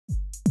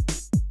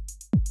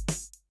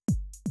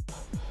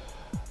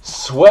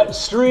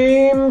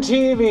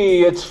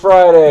SweatStreamTV, it's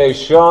Friday.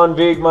 Sean,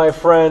 Vigue, my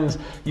friends,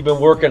 you've been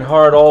working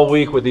hard all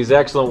week with these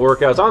excellent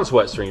workouts on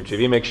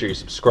SweatStreamTV. Make sure you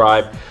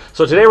subscribe.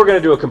 So today we're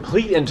going to do a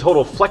complete and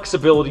total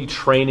flexibility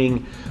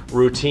training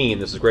routine.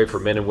 This is great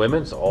for men and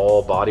women. It's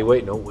all body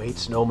weight, no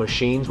weights, no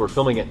machines. We're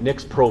filming at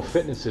Nick's Pro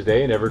Fitness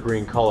today in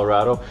Evergreen,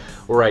 Colorado,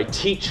 where I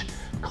teach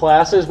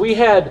classes. We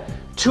had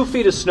 2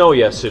 feet of snow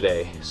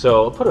yesterday,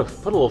 so I'll put a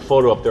little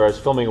photo up there. I was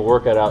filming a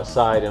workout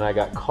outside and I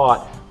got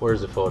caught.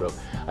 Where's the photo?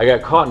 I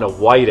got caught in a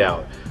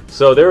whiteout.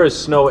 So there is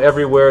snow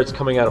everywhere. It's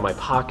coming out of my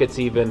pockets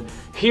even.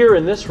 Here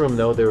in this room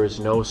though, there is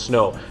no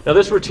snow. Now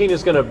this routine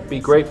is going to be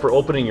great for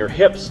opening your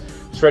hips,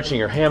 stretching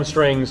your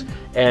hamstrings,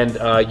 and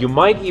you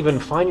might even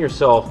find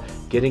yourself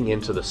getting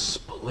into the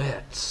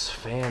splits.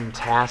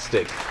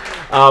 Fantastic.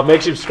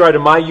 Make sure you subscribe to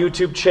my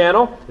YouTube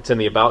channel. It's in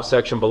the About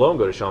section below. And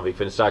go to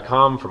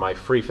SeanVFitness.com for my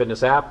free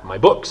fitness app, my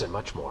books, and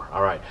much more.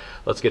 All right,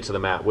 let's get to the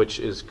mat,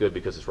 which is good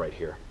because it's right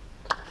here.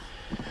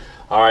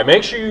 All right,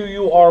 make sure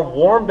you are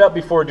warmed up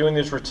before doing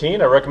this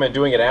routine. I recommend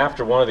doing it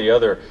after one of the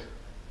other,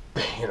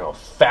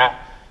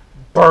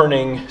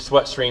 fat-burning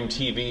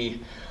SweatStreamTV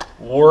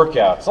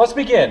workouts. Let's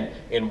begin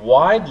in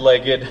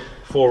wide-legged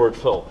forward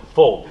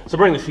fold. So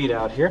bring the feet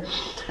out here.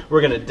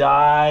 We're going to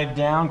dive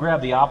down,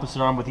 grab the opposite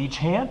arm with each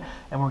hand,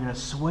 and we're going to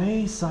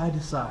sway side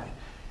to side.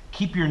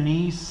 Keep your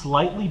knees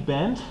slightly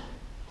bent.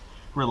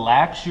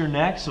 Relax your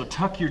neck, so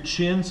tuck your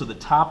chin so the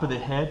top of the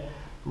head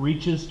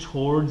reaches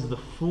towards the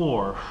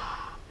floor.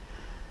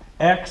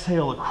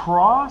 Exhale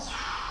across.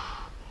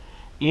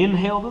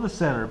 Inhale to the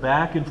center,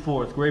 back and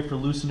forth. Great for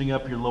loosening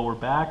up your lower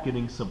back,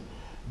 getting some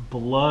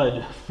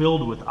blood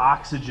filled with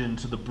oxygen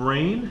to the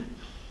brain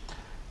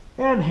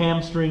and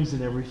hamstrings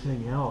and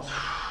everything else.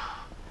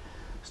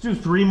 Let's do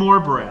 3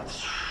 more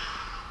breaths.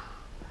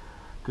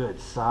 Good,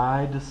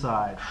 side to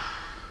side.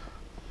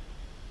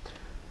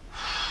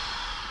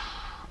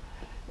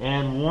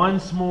 And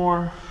once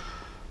more.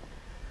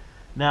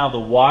 Now the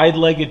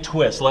wide-legged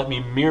twist. Let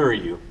me mirror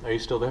you. Are you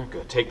still there?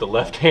 Good. Take the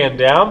left hand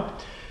down.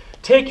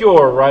 Take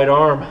your right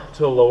arm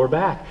to the lower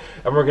back.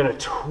 And we're going to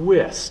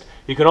twist.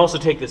 You can also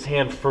take this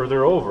hand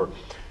further over.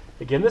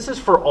 Again, this is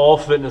for all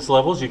fitness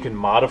levels. You can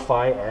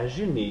modify as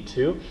you need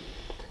to.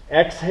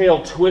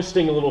 Exhale,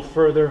 twisting a little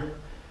further.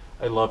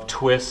 I love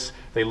twists.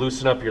 They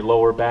loosen up your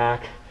lower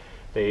back.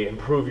 They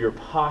improve your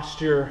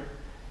posture.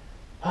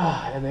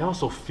 And they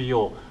also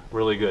feel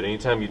really good.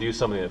 Anytime you do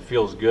something that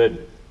feels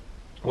good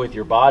with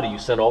your body, you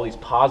send all these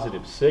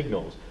positive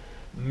signals,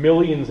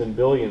 millions and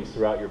billions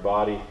throughout your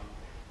body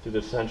through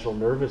the central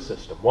nervous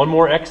system. One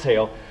more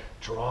exhale,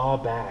 draw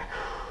back.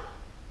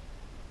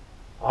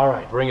 All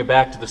right, bring it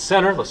back to the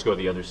center. Let's go to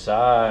the other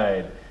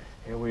side.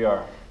 Here we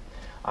are.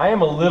 I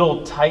am a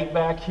little tight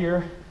back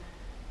here.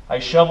 I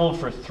shoveled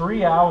for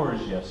 3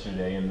 hours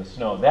yesterday in the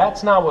snow.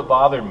 That's not what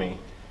bothered me.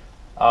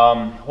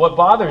 What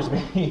bothers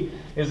me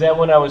is that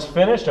when I was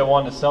finished, I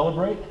wanted to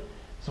celebrate.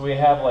 So we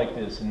have like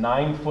this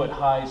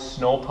 9-foot-high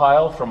snow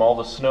pile from all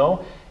the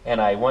snow,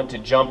 and I went to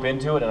jump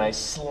into it, and I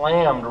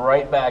slammed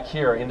right back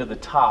here into the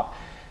top.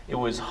 It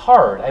was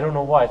hard. I don't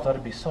know why. I thought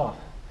it'd be soft.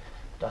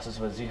 Das ist,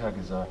 was sie hat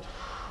gesagt.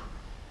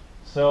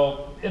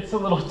 So it's a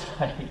little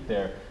tight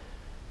there.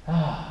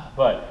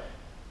 But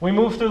we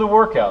move through the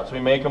workouts. We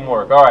make them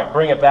work. All right,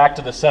 bring it back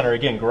to the center.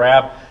 Again,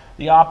 grab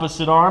the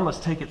opposite arm. Let's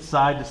take it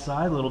side to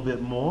side a little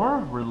bit more.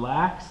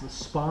 Relax the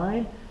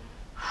spine.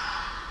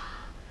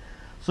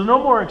 So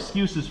no more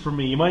excuses for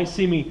me. You might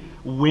see me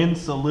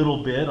wince a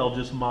little bit. I'll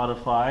just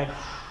modify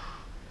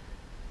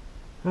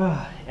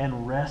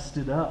and rest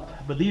it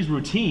up. But these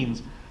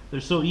routines, they're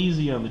so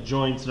easy on the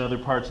joints and other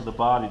parts of the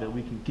body that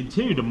we can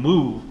continue to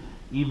move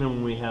even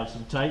when we have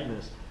some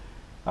tightness.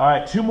 All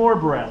right, 2 more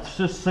breaths.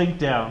 Just sink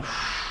down.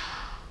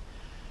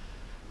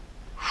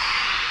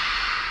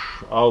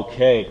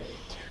 Okay.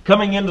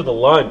 Coming into the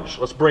lunge,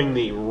 let's bring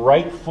the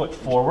right foot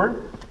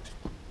forward,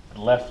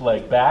 left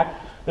leg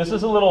back. This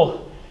is a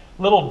little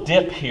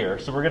dip here,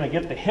 so we're going to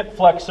get the hip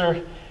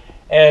flexor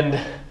and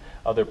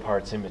other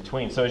parts in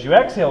between. So as you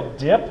exhale,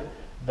 dip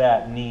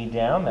that knee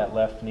down, that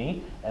left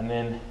knee, and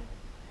then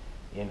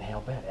inhale,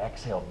 bend.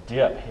 Exhale,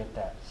 dip, hit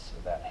that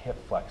hip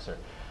flexor.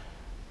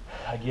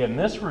 Again,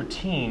 this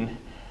routine,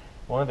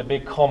 one of the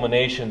big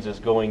culminations is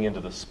going into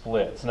the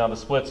splits. Now the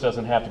splits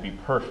doesn't have to be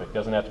perfect,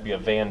 doesn't have to be a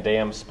Van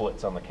Damme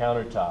splits on the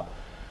countertop,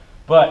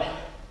 but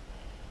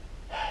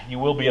you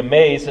will be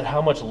amazed at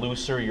how much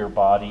looser your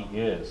body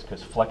is,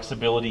 because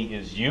flexibility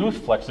is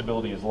youth,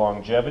 flexibility is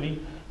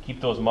longevity. Keep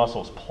those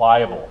muscles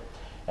pliable,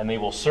 and they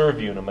will serve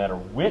you no matter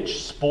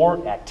which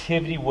sport,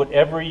 activity,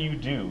 whatever you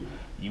do,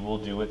 you will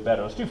do it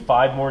better. Let's do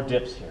 5 more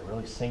dips here.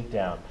 Really sink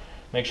down.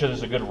 Make sure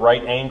there's a good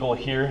right angle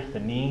here, the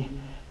knee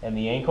and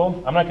the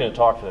ankle. I'm not going to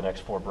talk for the next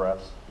 4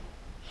 breaths.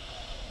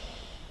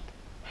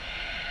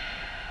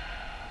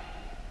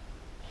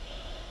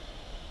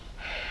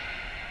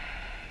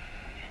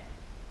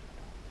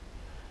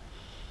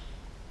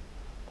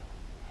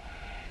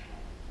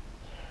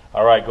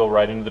 All right, go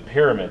right into the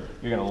pyramid.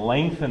 You're going to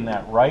lengthen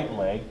that right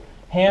leg.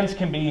 Hands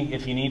can be,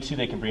 if you need to,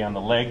 they can be on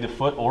the leg, the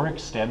foot, or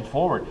extend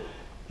forward.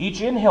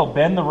 Each inhale,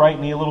 bend the right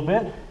knee a little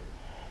bit.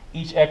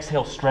 Each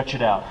exhale, stretch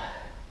it out.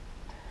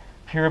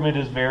 Pyramid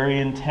is very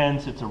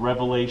intense. It's a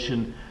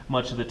revelation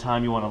much of the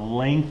time. You want to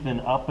lengthen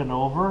up and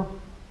over.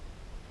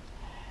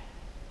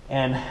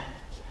 And the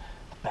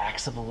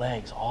backs of the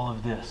legs, all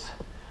of this.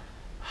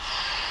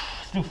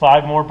 Let's do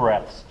 5 more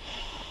breaths.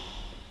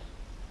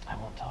 I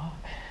won't talk.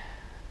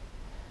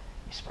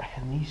 Ich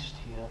spreche nicht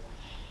hier.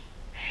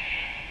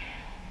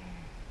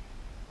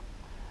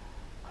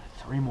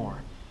 3 more.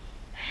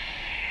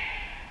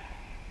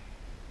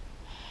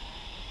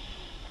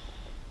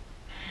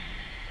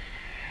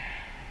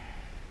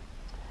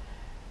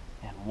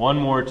 And 1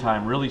 more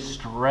time. Really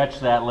stretch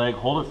that leg.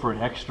 Hold it for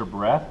an extra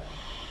breath.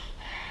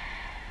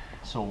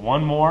 So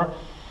 1 more.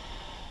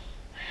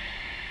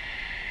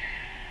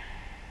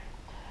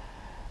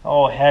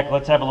 Oh heck,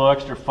 let's have a little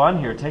extra fun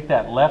here. Take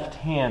that left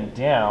hand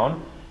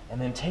down and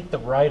then take the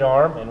right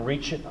arm and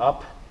reach it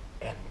up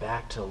and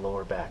back to the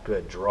lower back.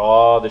 Good.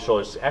 Draw the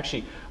shoulders. It's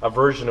actually a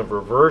version of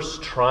reverse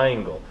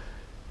triangle.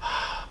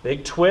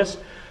 Big twist.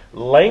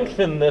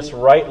 Lengthen this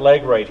right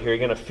leg right here. You're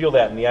going to feel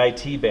that in the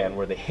IT band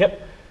where the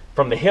hip,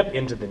 from the hip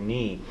into the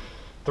knee.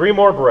 3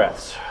 more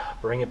breaths.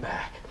 Bring it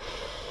back.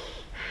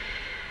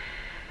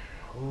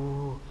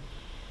 Ooh.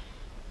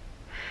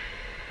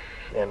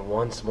 And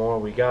once more,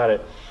 we got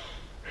it.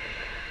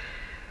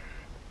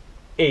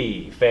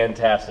 Hey,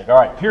 fantastic. All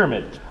right,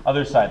 pyramid.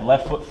 Other side,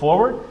 left foot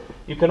forward.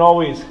 You can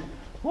always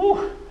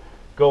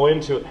go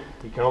into it.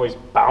 You can always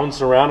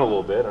bounce around a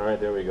little bit. All right,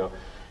 there we go.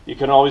 You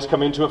can always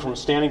come into it from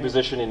standing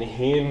position and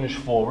hinge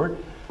forward,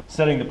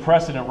 setting the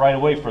precedent right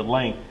away for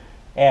length.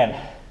 And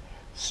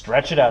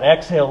stretch it out.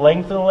 Exhale,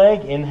 lengthen the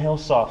leg. Inhale,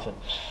 soften.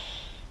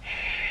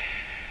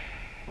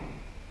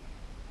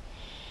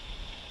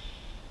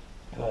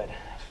 Good.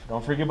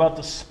 Don't forget about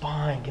the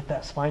spine. Get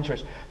that spine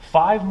stretch.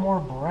 5 more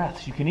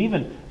breaths. You can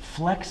even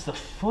flex the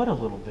foot a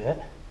little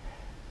bit.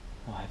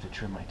 Oh, I have to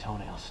trim my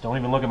toenails. Don't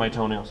even look at my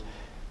toenails.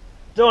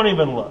 Don't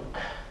even look.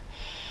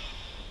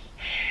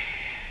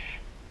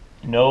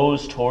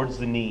 Nose towards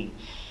the knee.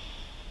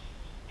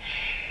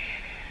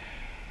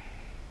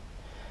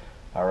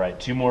 All right,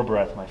 2 more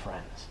breaths, my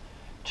friends.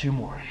 2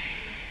 more.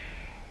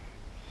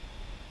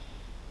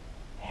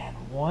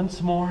 And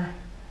once more.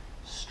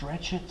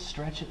 Stretch it,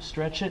 stretch it,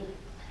 stretch it.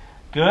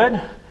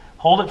 Good.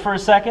 Hold it for a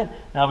second.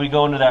 Now we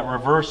go into that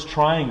reverse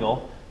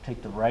triangle.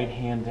 Take the right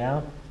hand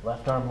down,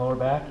 left arm lower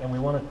back, and we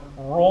want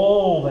to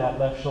roll that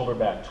left shoulder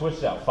back.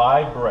 Twist out.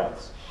 5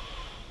 breaths.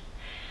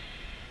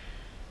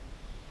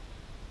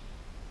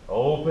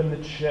 Open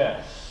the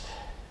chest.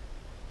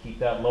 Keep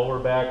that lower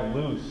back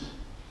loose.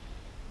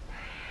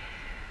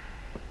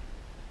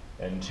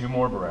 And 2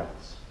 more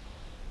breaths.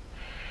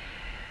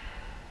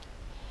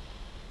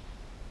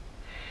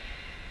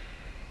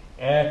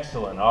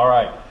 Excellent. All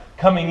right.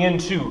 Coming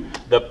into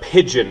the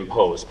pigeon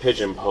pose.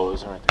 Pigeon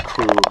pose. All right, the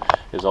crew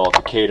is all at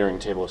the catering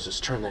table. Let's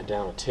just turn that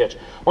down a titch.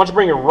 I want you to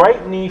bring your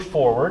right knee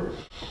forward.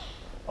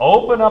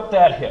 Open up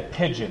that hip.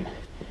 Pigeon.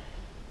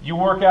 You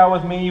work out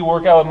with me, you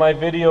work out with my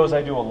videos.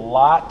 I do a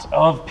lot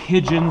of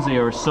pigeons. They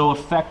are so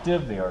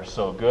effective. They are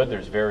so good.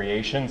 There's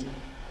variations.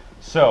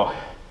 So,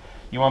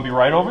 you want to be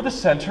right over the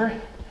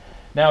center.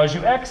 Now, as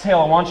you exhale,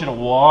 I want you to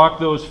walk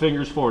those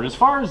fingers forward as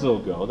far as they'll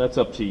go. That's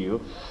up to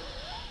you.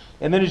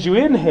 And then as you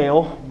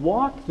inhale,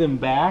 walk them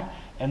back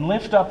and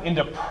lift up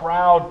into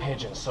proud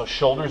pigeon. So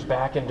shoulders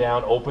back and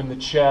down, open the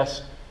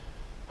chest.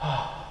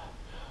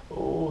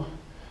 Oh.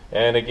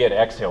 And again,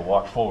 exhale,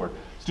 walk forward.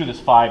 Let's do this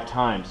 5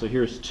 times. So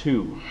here's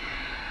 2.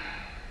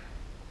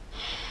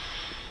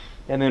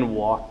 And then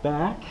walk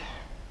back.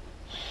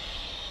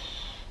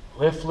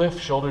 Lift,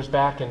 lift, shoulders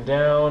back and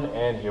down.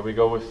 And here we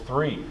go with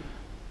 3.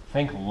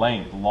 Think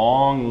length,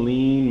 long,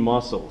 lean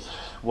muscles.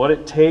 What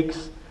it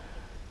takes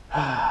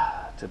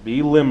to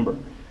be limber,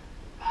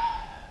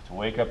 to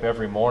wake up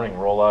every morning,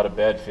 roll out of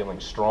bed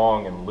feeling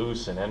strong and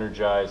loose and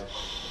energized.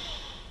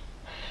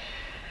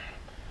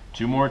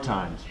 2 more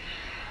times.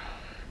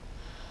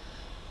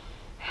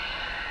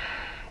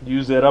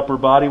 Use that upper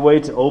body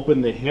weight to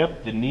open the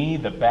hip, the knee,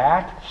 the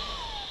back.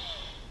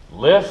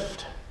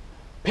 Lift,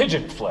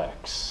 pigeon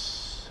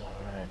flex.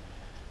 All right.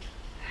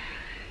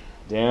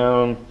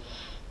 Down.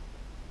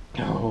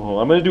 Oh,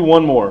 I'm going to do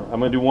 1 more. I'm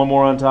going to do 1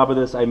 more on top of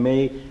this.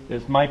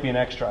 This might be an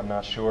extra, I'm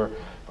not sure.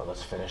 But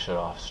let's finish it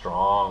off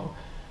strong.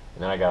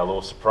 And then I got a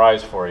little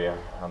surprise for you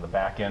on the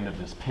back end of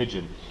this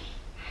pigeon.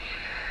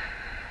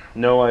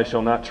 No, I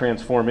shall not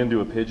transform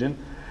into a pigeon.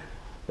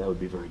 That would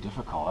be very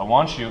difficult. I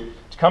want you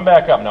to come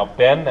back up. Now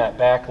bend that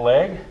back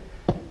leg.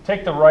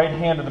 Take the right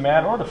hand to the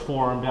mat or the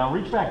forearm down.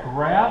 Reach back,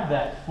 grab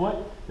that foot.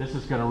 This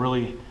is going to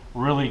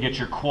really get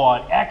your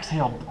quad.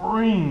 Exhale,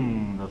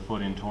 bring the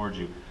foot in towards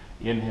you.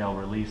 Inhale,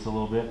 release a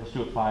little bit. Let's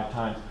do it 5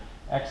 times.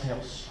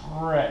 Exhale,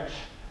 stretch.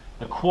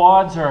 The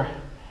quads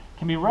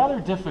can be rather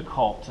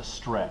difficult to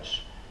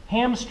stretch.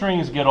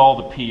 Hamstrings get all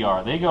the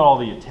PR. They get all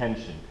the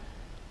attention.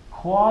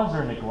 Quads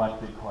are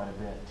neglected quite a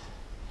bit.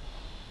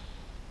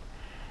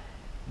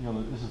 You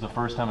know, this is the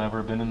first time I've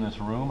ever been in this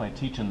room. I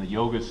teach in the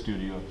yoga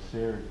studio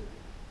upstairs.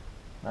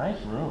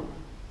 Nice room.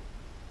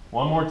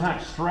 1 more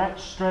time.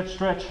 Stretch, stretch,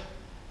 stretch.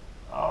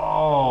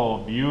 Oh,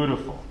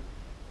 beautiful.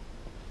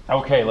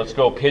 Okay, let's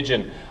go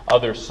pigeon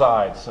other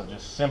side. So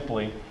just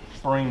simply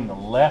bring the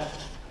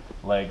left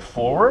leg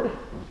forward,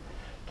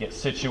 get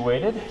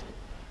situated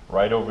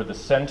right over the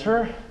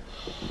center.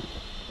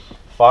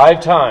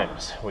 5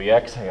 times. We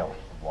exhale,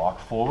 walk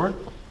forward.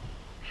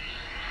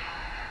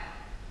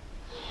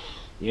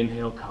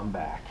 Inhale, come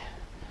back.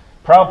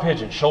 Proud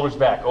pigeon, shoulders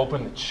back,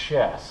 open the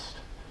chest.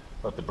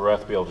 Let the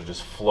breath be able to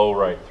just flow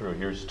right through.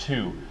 Here's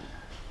 2.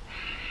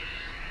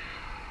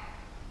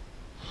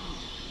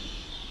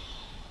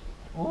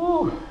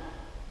 Ooh.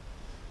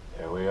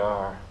 There we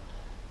are.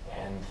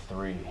 And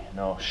 3.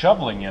 No,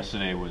 shoveling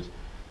yesterday was,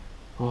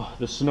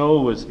 the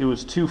snow was, it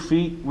was 2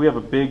 feet. We have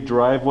a big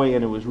driveway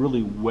and it was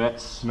really wet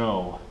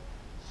snow.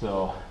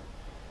 So,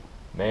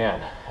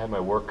 man, I had my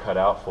work cut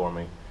out for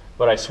me.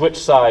 But I switch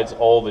sides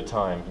all the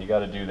time. You got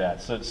to do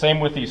that. So same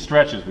with these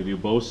stretches. We do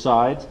both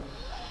sides.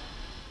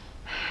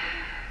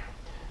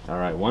 All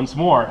right, once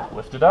more.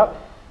 Lift it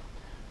up.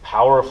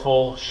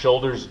 Powerful,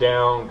 shoulders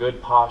down,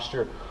 good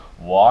posture.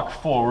 Walk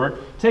forward.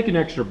 Take an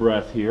extra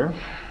breath here.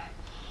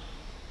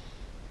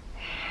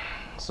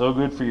 So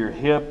good for your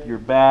hip, your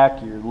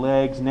back, your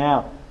legs.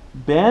 Now,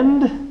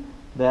 bend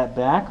that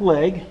back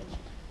leg.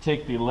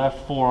 Take the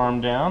left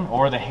forearm down,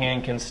 or the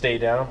hand can stay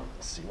down.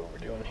 Let's see what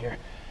we're doing here.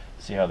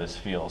 See how this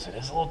feels. It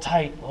is a little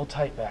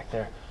tight back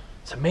there.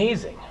 It's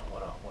amazing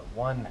what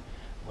one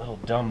little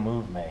dumb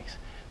move makes.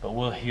 But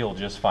we'll heal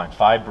just fine.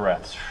 5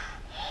 breaths.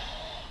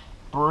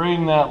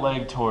 Bring that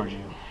leg towards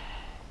you.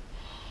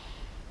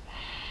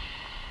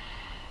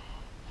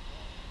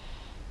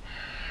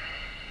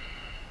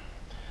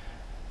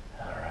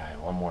 All right,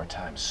 one more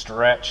time.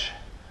 Stretch.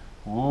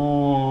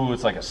 Ooh,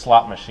 it's like a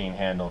slot machine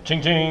handle.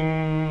 Ching,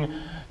 ching.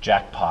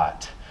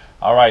 Jackpot.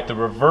 All right, the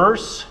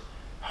reverse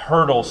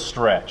hurdle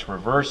stretch.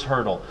 Reverse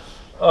hurdle.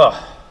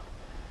 Ugh.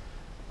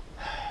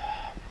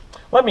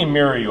 Let me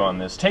mirror you on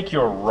this. Take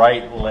your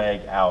right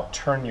leg out.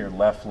 Turn your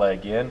left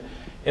leg in.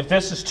 If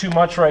this is too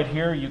much right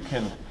here, you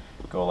can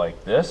go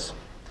like this.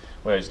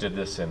 We always did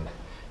this in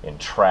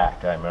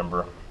track, I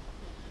remember.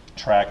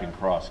 Track and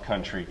cross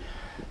country.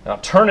 Now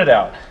turn it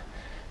out.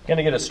 Going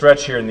to get a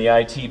stretch here in the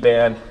IT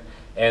band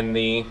and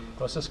the,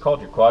 what's this called?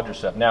 Your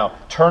quadricep. Now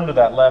turn to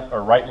that left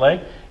or right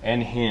leg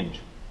and hinge.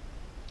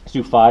 Let's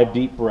do 5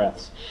 deep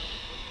breaths.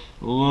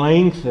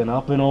 Lengthen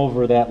up and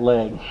over that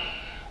leg.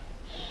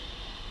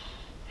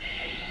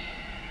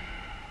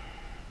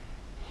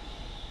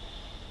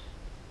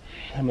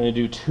 I'm going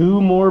to do 2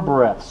 more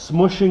breaths,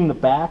 smushing the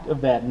back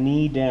of that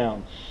knee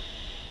down.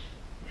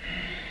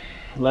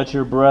 Let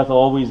your breath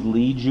always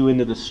lead you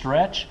into the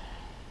stretch.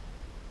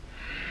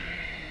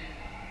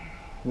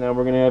 Now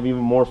we're going to have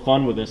even more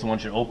fun with this. I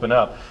want you to open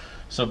up.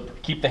 So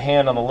keep the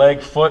hand on the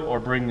leg, foot, or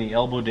bring the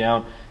elbow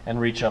down and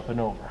reach up and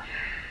over.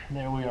 And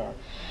there we are.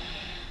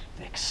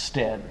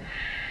 Extend.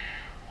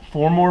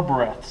 4 more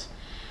breaths.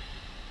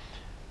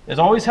 It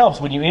always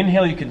helps. When you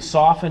inhale, you can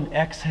soften,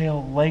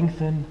 exhale,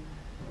 lengthen.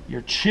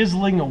 You're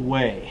chiseling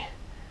away,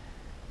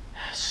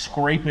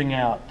 scraping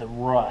out the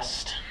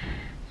rust.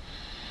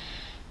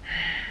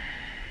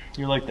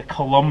 You're like the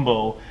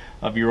Columbo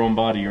of your own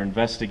body. You're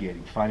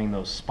investigating, finding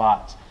those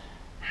spots.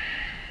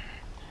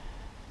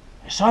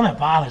 There's something that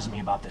bothers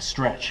me about this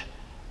stretch.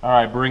 All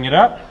right, bring it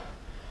up.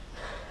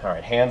 All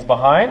right, hands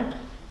behind,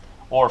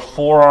 or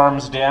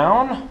forearms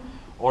down,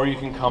 or you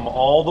can come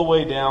all the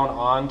way down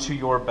onto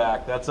your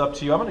back. That's up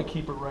to you. I'm going to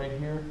keep it right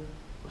here.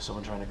 Was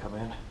someone trying to come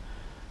in?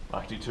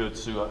 Actually, let's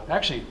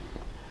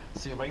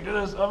see if I can do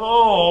this. Oh,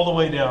 all the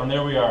way down.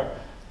 There we are.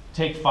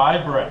 Take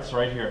 5 breaths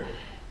right here.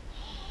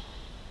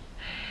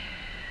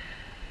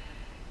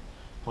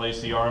 Place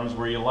the arms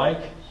where you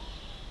like.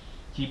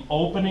 Keep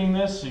opening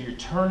this so you're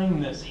turning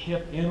this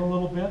hip in a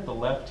little bit, the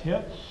left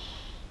hip.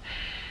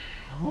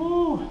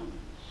 Woo.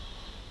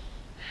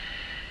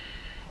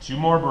 2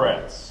 more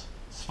breaths.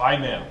 It's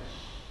fine now.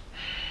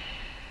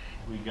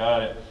 We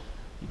got it.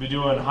 You've been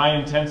doing high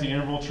intensity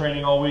interval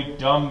training all week,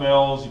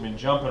 dumbbells, you've been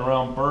jumping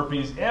around,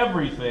 burpees,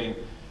 everything.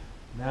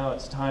 Now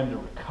it's time to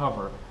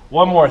recover.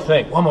 One more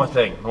thing. I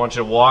want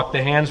you to walk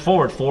the hands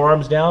forward,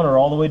 forearms down or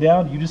all the way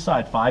down. You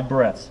decide. 5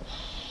 breaths.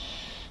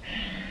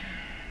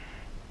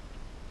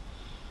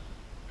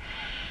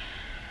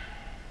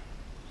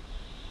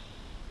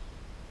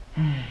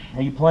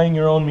 Are you playing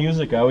your own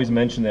music? I always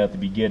mention that at the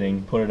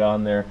beginning. Put it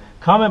on there.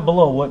 Comment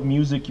below what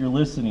music you're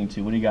listening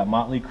to. What do you got?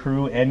 Motley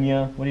Crue,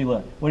 Enya? What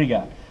do you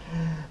got?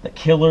 The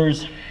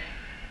Killers.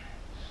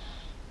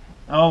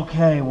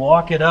 Okay,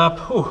 walk it up.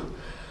 Whew.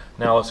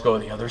 Now let's go to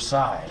the other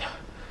side.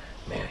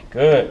 Man,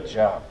 good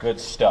job.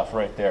 Good stuff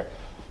right there.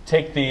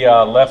 Take the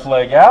left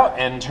leg out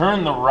and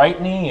turn the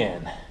right knee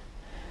in.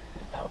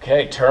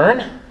 Okay,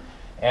 turn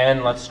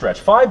and let's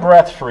stretch. 5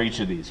 breaths for each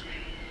of these.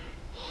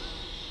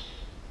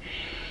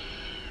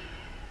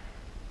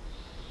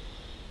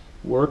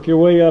 Work your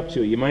way up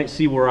to it. You might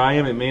see where I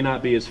am. It may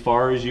not be as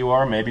far as you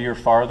are. Maybe you're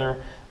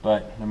farther.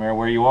 But no matter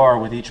where you are,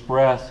 with each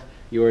breath,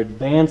 you're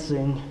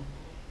advancing,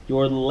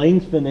 you're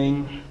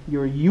lengthening,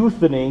 you're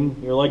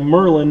youthening, you're like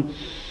Merlin.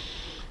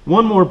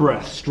 1 more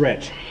breath,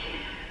 stretch.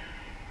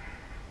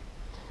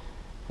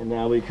 And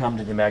now we come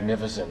to the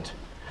magnificent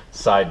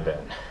Side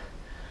bend.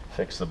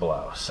 Fix the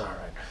blouse. All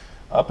right.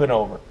 Up and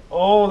over.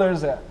 Oh,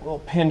 there's that little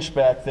pinch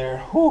back there.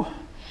 Whew.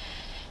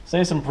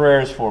 Say some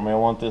prayers for me. I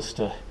want this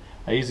to,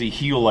 I usually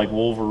heal like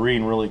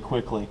Wolverine really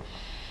quickly.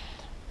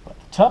 But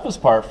the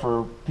toughest part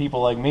for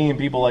people like me and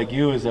people like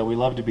you is that we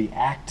love to be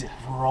active.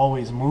 We're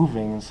always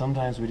moving, and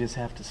sometimes we just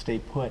have to stay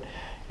put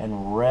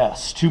and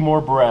rest. 2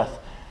 more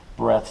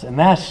breaths. And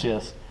that's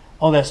just,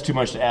 oh, that's too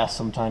much to ask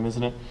sometimes,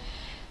 isn't it?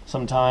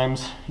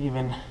 Sometimes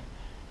even,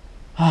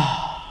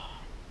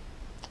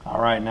 all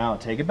right, now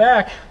take it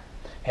back.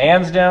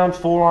 Hands down,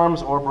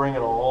 forearms, or bring it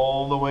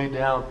all the way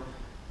down.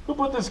 Who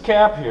put this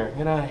cap here?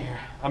 Get out of here.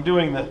 I'm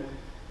doing the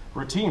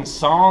routine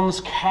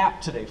sans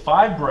cap today.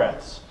 5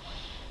 breaths.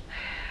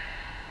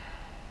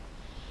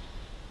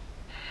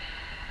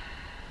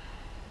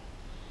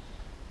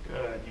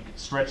 Good. You can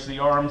stretch the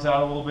arms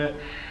out a little bit.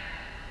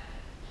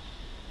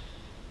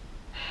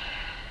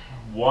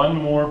 1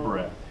 more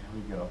breath.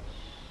 Here we go.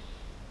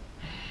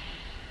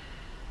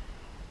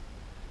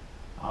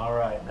 All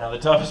right. Now the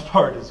toughest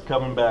part is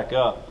coming back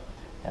up.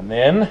 And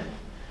then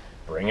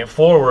bring it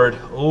forward.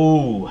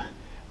 Ooh,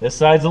 this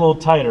side's a little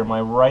tighter.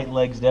 My right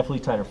leg's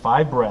definitely tighter.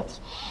 5 breaths.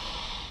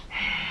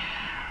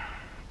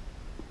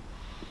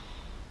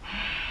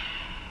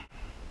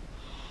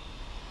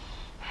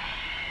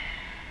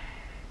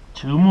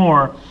 Two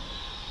more.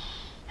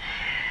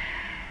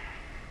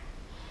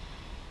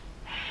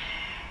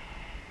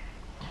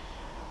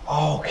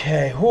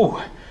 Okay, whew.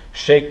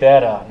 Shake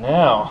that out.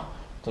 Now,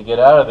 to get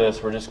out of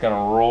this, we're just going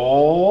to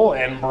roll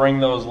and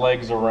bring those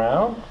legs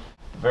around.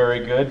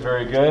 Very good,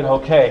 very good.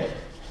 Okay,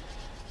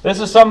 this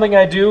is something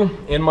I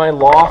do in my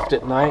loft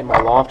at night. My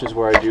loft is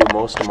where I do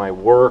most of my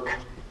work,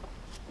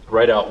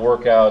 write out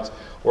workouts,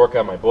 work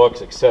on my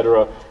books,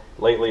 etc.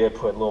 Lately I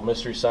put a little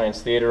Mystery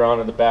Science Theater on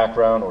in the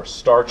background, or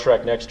Star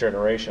Trek Next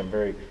Generation. I'm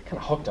very kind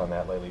of hooked on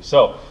that lately.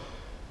 So,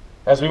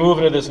 as we move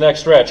into this next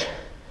stretch,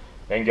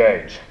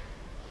 engage.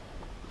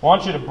 I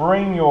want you to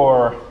bring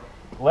your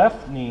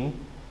left knee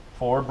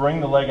forward, bring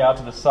the leg out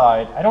to the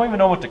side. I don't even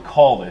know what to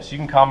call this. You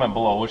can comment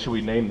below. What should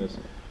we name this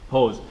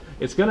pose?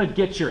 It's going to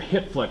get your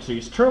hip flexor. You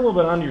just turn a little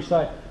bit onto your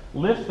side.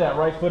 Lift that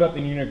right foot up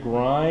and you're going to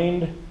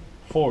grind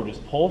forward.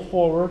 Just pull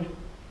forward,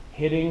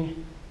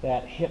 hitting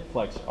that hip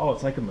flexor. Oh,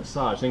 it's like a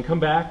massage. Then come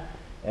back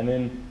and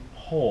then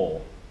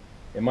pull.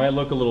 It might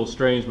look a little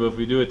strange, but if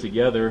we do it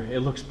together,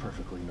 it looks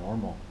perfectly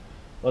normal.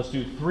 Let's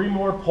do 3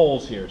 more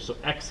pulls here. So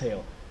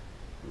exhale.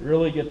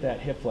 Really get that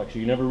hip flexor.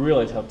 You never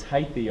realize how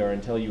tight they are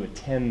until you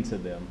attend to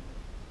them.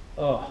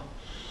 Oh,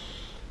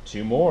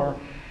 2 more.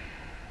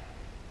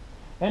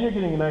 And you're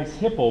getting a nice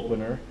hip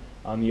opener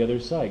on the other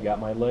side. Got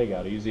my leg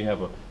out. I usually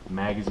have a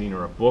magazine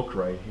or a book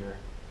right here.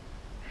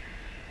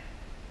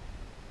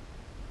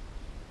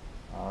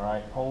 All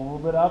right, pull a little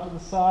bit out to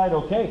the side.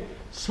 Okay,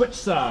 switch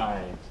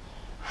sides.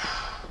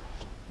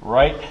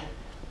 Right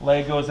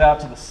leg goes out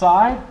to the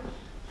side.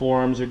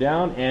 Forearms are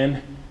down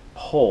and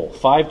pull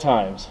 5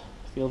 times.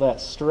 Feel that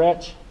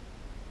stretch.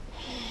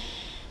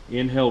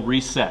 Inhale,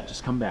 reset.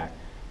 Just come back.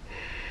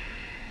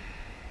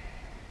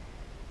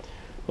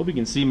 Hope you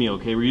can see me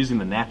okay. We're using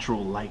the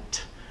natural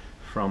light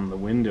from the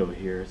window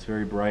here. It's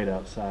very bright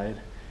outside.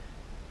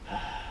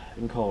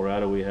 In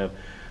Colorado, we have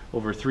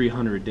over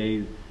 300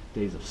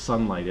 days of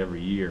sunlight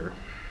every year.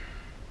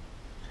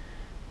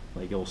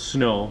 Like it'll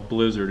snow,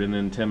 blizzard, and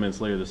then 10 minutes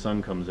later the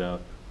sun comes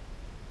out.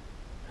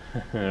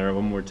 All right,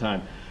 one more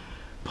time.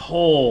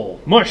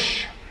 Pull,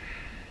 mush.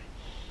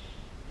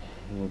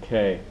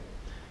 Okay,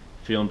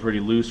 feeling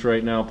pretty loose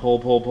right now. Pull,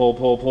 pull, pull,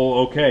 pull, pull.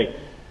 Okay,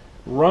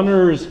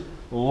 runner's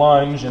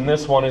lunge, and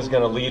this one is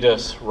going to lead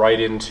us right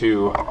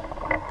into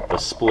the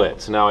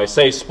splits. Now I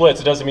say splits,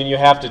 it doesn't mean you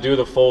have to do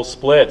the full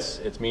splits.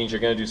 It means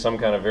you're going to do some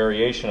kind of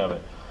variation of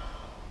it.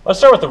 Let's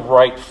start with the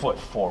right foot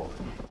forward.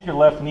 Your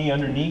left knee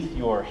underneath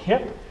your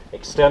hip,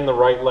 extend the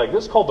right leg.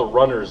 This is called the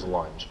runner's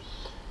lunge.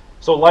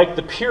 So like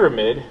the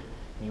pyramid,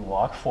 you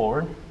walk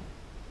forward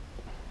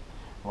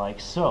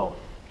like so.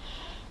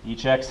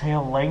 Each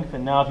exhale,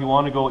 lengthen. Now if you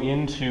want to go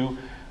into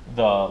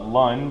the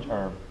lunge,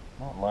 or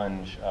not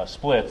lunge,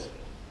 splits,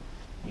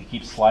 you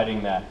keep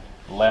sliding that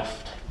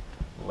left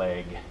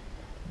leg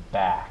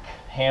back.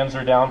 Hands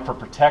are down for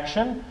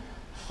protection.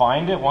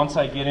 Find it. Once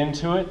I get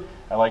into it,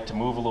 I like to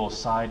move a little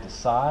side to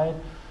side.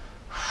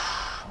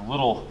 A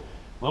little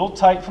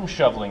tight from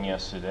shoveling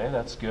yesterday.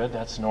 That's good.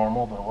 That's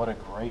normal, but what a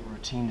great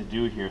routine to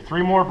do here.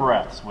 3 more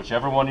breaths,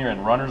 whichever one you're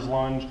in, runner's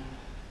lunge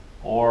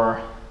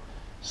or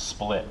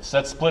splits.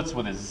 That's splits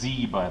with a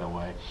Z, by the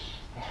way.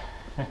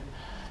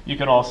 You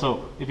can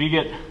also, if you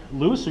get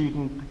looser, you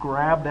can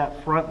grab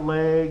that front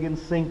leg and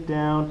sink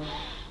down.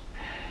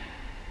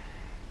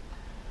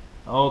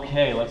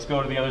 Okay, let's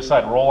go to the other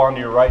side. Roll onto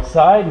your right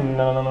side.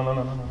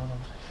 No.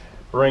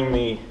 Bring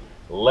the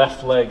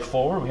left leg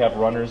forward. We have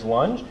runner's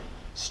lunge.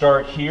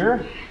 Start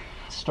here.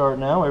 Start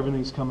now.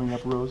 Everything's coming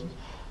up roses.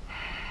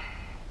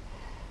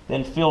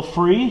 Then feel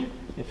free,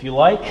 if you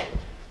like,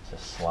 to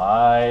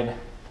slide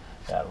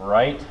that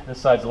right, this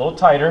side's a little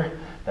tighter,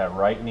 that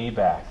right knee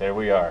back. There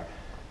we are.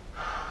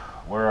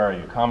 Where are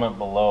you? Comment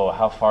below.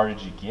 How far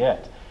did you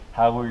get?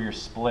 How were your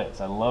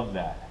splits? I love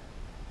that.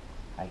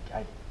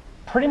 I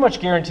pretty much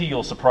guarantee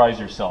you'll surprise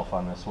yourself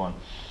on this one.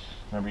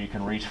 Remember, you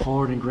can reach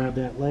forward and grab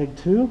that leg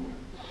too.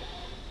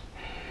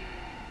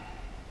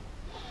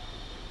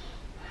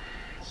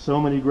 So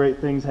many great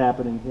things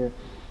happening here.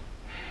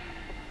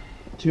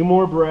 2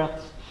 more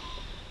breaths.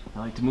 I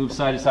like to move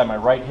side to side. My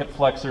right hip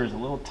flexor is a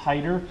little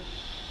tighter.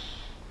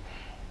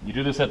 You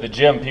do this at the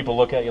gym, people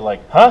look at you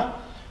like, huh?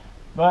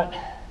 But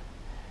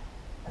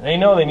they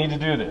know they need to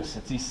do this.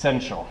 It's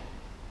essential.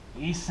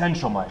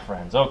 Essential, my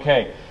friends.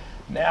 Okay,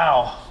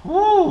 now,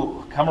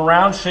 woo, come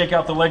around, shake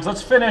out the legs.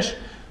 Let's finish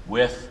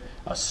with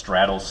a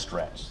straddle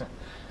stretch.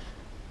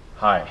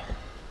 Hi.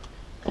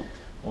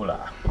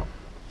 Hola.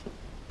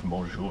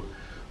 Bonjour.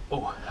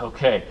 Oh,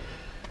 okay.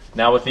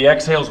 Now with the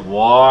exhales,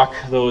 walk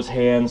those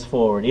hands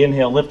forward.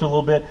 Inhale, lift a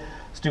little bit.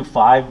 Let's do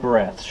 5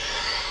 breaths.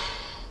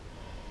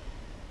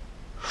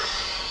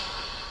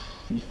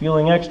 If you're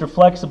feeling extra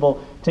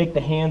flexible, take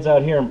the hands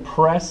out here and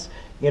press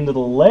into the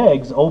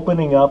legs,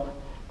 opening up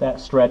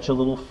that stretch a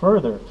little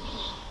further.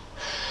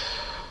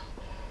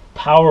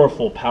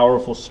 Powerful,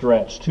 powerful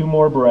stretch. 2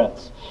 more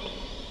breaths.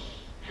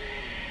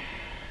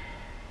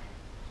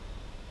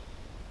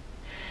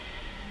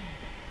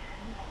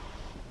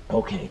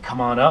 Okay, come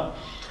on up.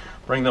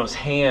 Bring those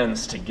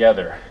hands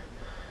together.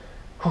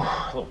 Whew,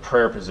 a little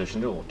prayer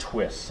position. Do a little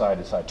twist side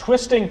to side.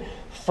 Twisting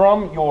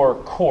from your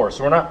core.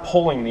 So we're not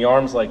pulling the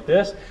arms like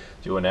this.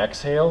 Do an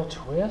exhale,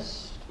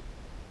 twist.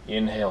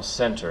 Inhale,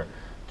 center.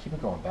 Keep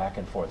it going back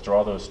and forth.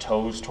 Draw those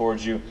toes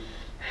towards you.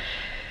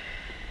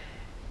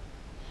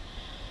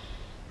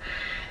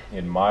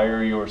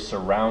 Admire your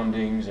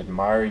surroundings.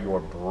 Admire your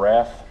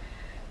breath.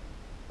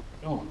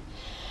 Ooh.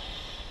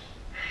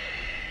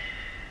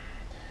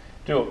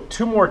 Do it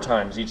 2 more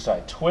times each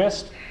side.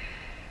 Twist.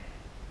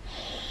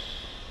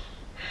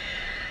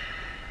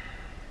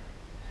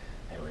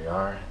 There we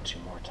are. 2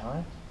 more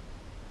times.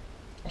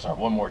 Sorry,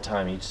 1 more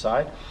time each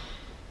side.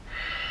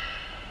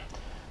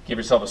 Give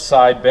yourself a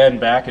side bend,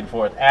 back and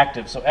forth,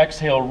 active. So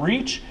exhale,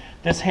 reach.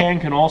 This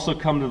hand can also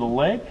come to the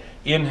leg.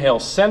 Inhale,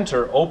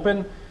 center,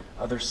 open,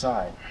 other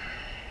side.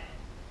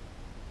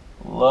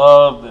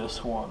 Love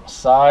this one.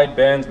 Side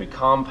bends, we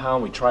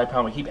compound, we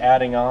tripound, we keep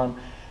adding on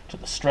to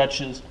the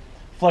stretches.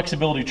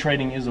 Flexibility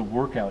training is a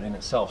workout in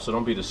itself, so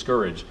don't be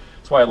discouraged.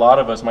 That's why a lot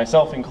of us,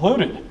 myself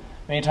included,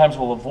 many times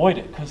will avoid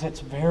it because it's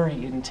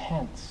very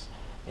intense.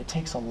 It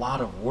takes a lot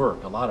of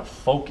work, a lot of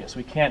focus.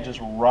 We can't just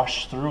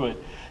rush through it.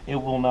 It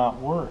will not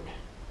work.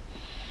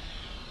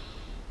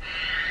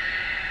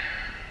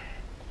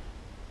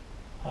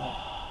 All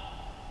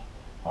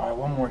right,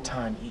 1 more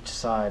time each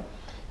side.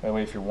 By the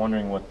way, if you're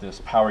wondering what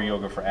this Power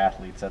Yoga for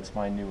Athletes, that's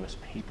my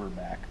newest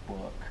paperback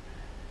book.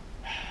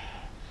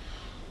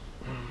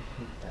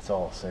 That's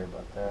all I'll say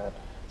about that.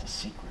 It's a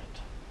secret.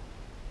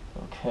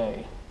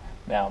 Okay,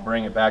 now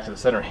bring it back to the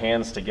center,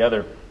 hands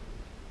together.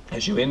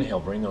 As you inhale,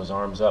 bring those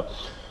arms up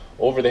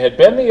over the head.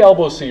 Bend the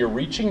elbows so you're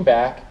reaching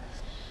back.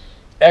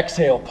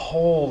 Exhale,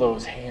 pull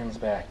those hands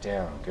back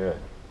down. Good.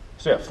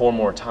 So yeah, 4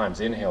 more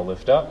times. Inhale,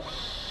 lift up.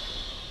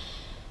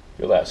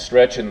 Feel that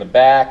stretch in the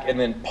back, and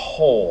then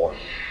pull.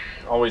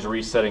 Always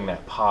resetting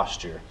that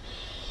posture.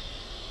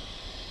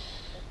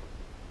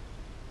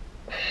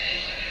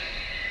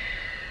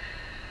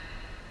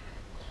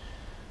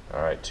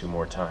 All right, 2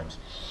 more times.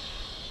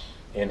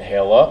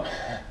 Inhale up.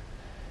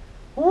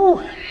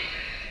 Woo.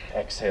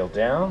 Exhale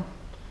down.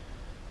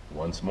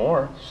 Once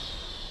more.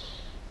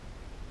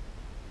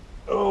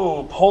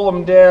 Oh, pull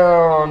them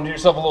down. Do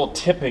yourself a little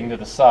tipping to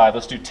the side.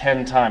 Let's do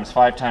 10 times,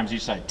 5 times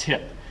each side.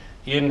 Tip.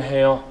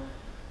 Inhale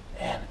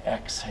and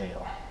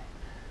exhale.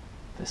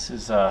 This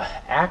is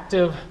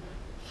active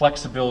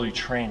flexibility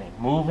training.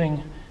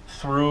 Moving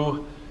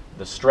through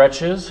the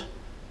stretches.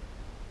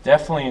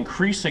 Definitely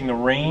increasing the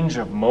range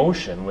of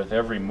motion with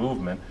every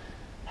movement.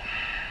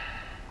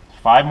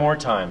 5 more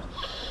times.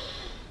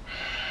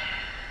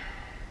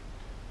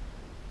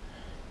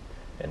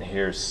 And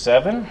here's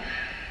 7.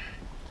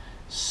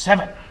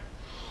 7.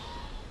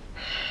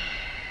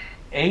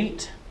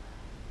 8.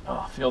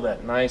 Oh, feel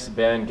that nice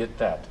bend. Get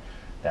that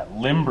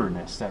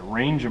limberness, that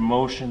range of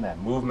motion, that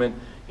movement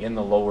in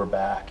the lower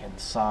back and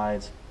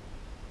sides.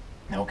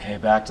 Okay,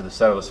 back to the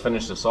center. Let's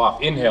finish this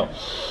off. Inhale.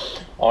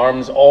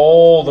 Arms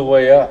all the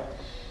way up.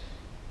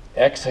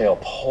 Exhale,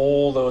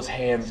 pull those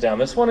hands down.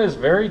 This one is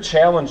very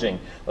challenging.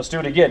 Let's do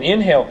it again.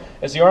 Inhale,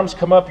 as the arms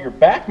come up, your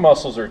back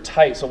muscles are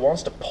tight, so it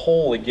wants to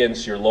pull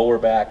against your lower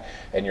back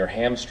and your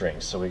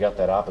hamstrings. So we got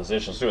that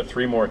opposition. Let's do it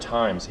 3 more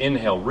times.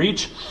 Inhale,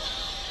 reach.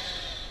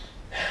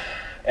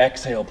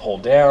 Exhale, pull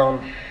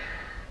down.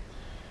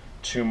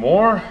 2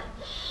 more.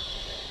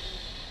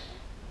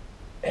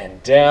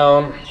 And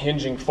down,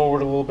 hinging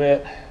forward a little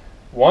bit.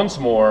 Once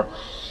more.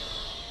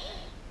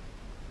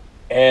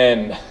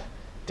 And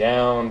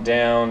down,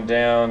 down,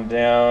 down,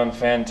 down.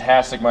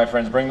 Fantastic, my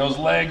friends. Bring those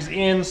legs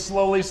in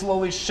slowly,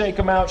 slowly. Shake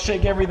them out.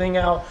 Shake everything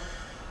out.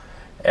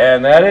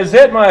 And that is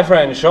it, my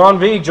friend. Sean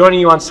Vigue joining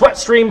you on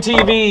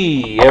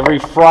SweatStreamTV every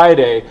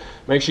Friday.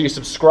 Make sure you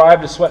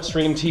subscribe to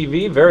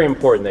SweatStreamTV. Very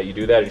important that you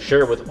do that and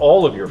share it with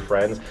all of your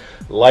friends.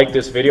 Like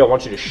this video. I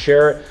want you to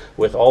share it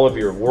with all of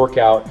your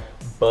workout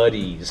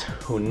buddies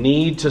who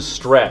need to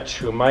stretch,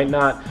 who might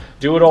not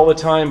do it all the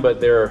time,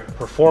 but their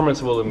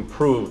performance will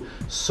improve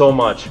so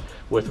much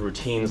with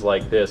routines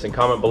like this. And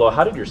comment below,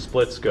 how did your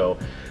splits go?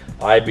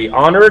 I'd be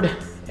honored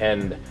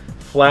and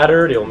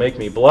flattered. It'll make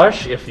me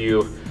blush if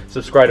you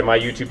subscribe to my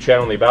YouTube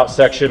channel in the About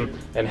section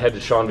and head to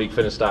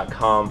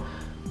SeanVigueFitness.com.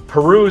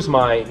 Peruse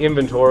my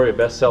inventory of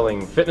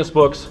best-selling fitness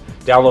books,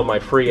 download my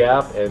free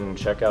app, and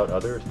check out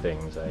other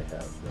things I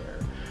have there.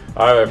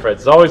 All right, my friends,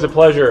 it's always a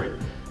pleasure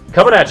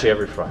coming at you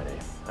every Friday.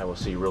 I will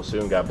see you real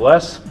soon. God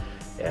bless,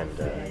 and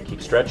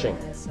keep stretching,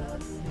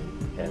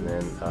 and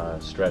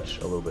then stretch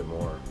a little bit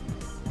more.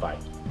 Bye.